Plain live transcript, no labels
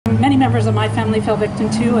members of my family fell victim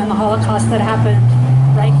to in the Holocaust that happened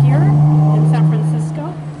right here in San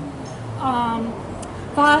Francisco.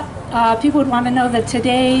 People would want to know that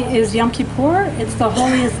today is Yom Kippur. It's the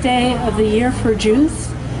holiest day of the year for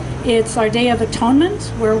Jews. It's our day of atonement,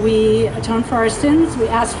 where we atone for our sins, we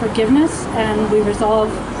ask forgiveness, and we resolve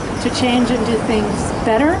to change and do things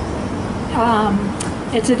better.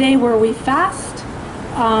 It's a day where we fast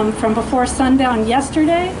from before sundown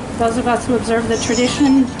yesterday. Those of us who observe the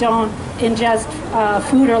tradition don't ingest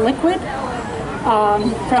food or liquid.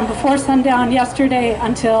 From before sundown yesterday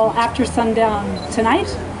until after sundown tonight.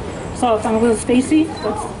 So if I'm a little spacey,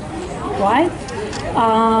 that's why.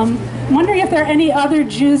 I'm wondering if there are any other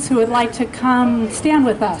Jews who would like to come stand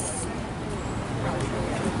with us.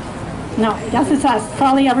 No, yes, it's us.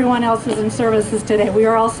 Probably everyone else is in services today. We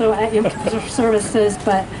are also at Yom Kippur services,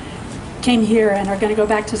 but came here and are going to go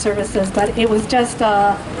back to services. But it was just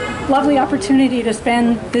a lovely opportunity to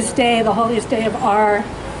spend this day, the holiest day of our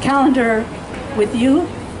calendar, with you.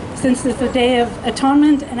 Since it's a day of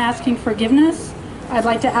atonement and asking forgiveness, I'd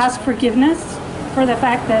like to ask forgiveness for the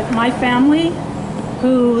fact that my family,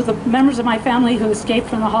 the members of my family who escaped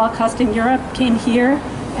from the Holocaust in Europe, came here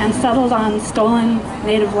and settled on stolen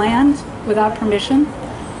native land without permission.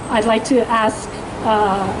 I'd like to ask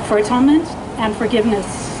for atonement and forgiveness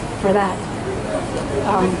for that.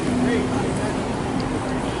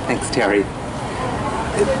 Thanks, Terry.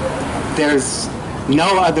 There's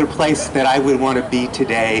no other place that I would want to be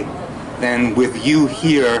today than with you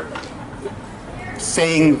here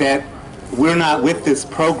saying that we're not with this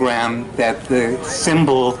program, that the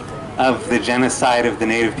symbol of the genocide of the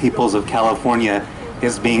native peoples of California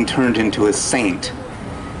is being turned into a saint.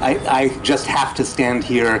 I just have to stand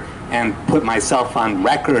here and put myself on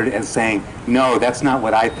record as saying, no, that's not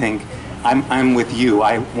what I think. I'm with you.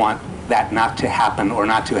 I want that not to happen or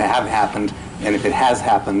not to have happened. And if it has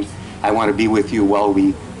happened, I want to be with you while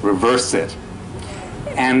we reverse it.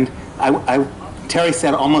 And Terry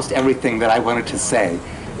said almost everything that I wanted to say.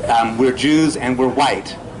 We're Jews and we're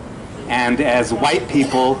white. And as white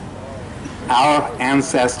people, our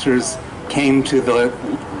ancestors came to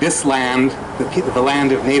this land, the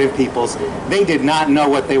land of native peoples. They did not know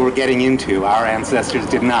what they were getting into. Our ancestors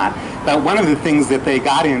did not. But one of the things that they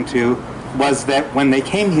got into was that when they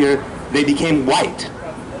came here, they became white.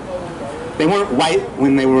 They weren't white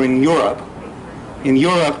when they were in Europe. In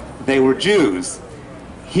Europe, they were Jews.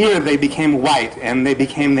 Here, they became white, and they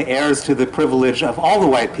became the heirs to the privilege of all the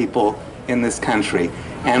white people in this country.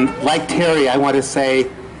 And like Terry, I want to say,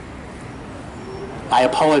 I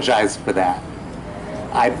apologize for that.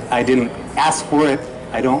 I didn't ask for it,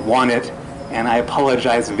 I don't want it, and I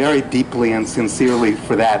apologize very deeply and sincerely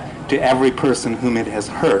for that to every person whom it has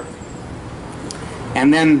hurt.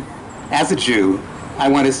 And then, as a Jew, I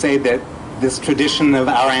want to say that this tradition of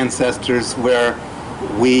our ancestors where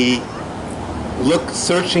we look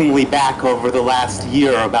searchingly back over the last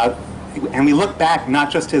year and we look back not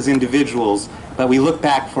just as individuals, but we look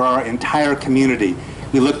back for our entire community.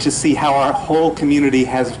 We look to see how our whole community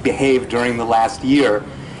has behaved during the last year.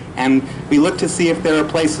 And we look to see if there are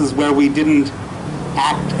places where we didn't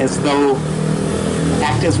act as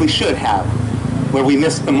we should have, where we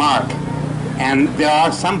missed the mark. And there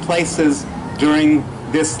are some places during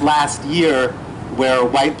this last year where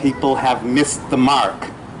white people have missed the mark.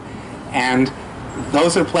 And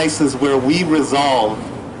those are places where we resolve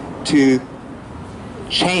to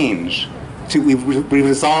change. We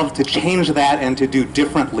resolve to change that and to do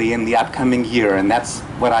differently in the upcoming year. And that's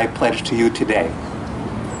what I pledge to you today.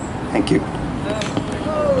 Thank you.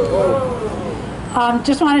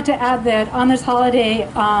 Just wanted to add that on this holiday,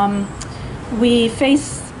 we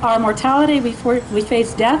face our mortality, we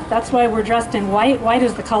face death. That's why we're dressed in white. White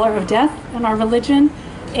is the color of death in our religion.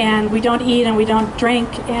 And we don't eat and we don't drink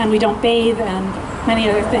and we don't bathe and many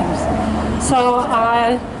other things. So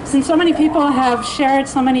since so many people have shared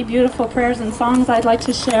so many beautiful prayers and songs, I'd like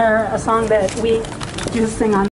to share a song that we do sing on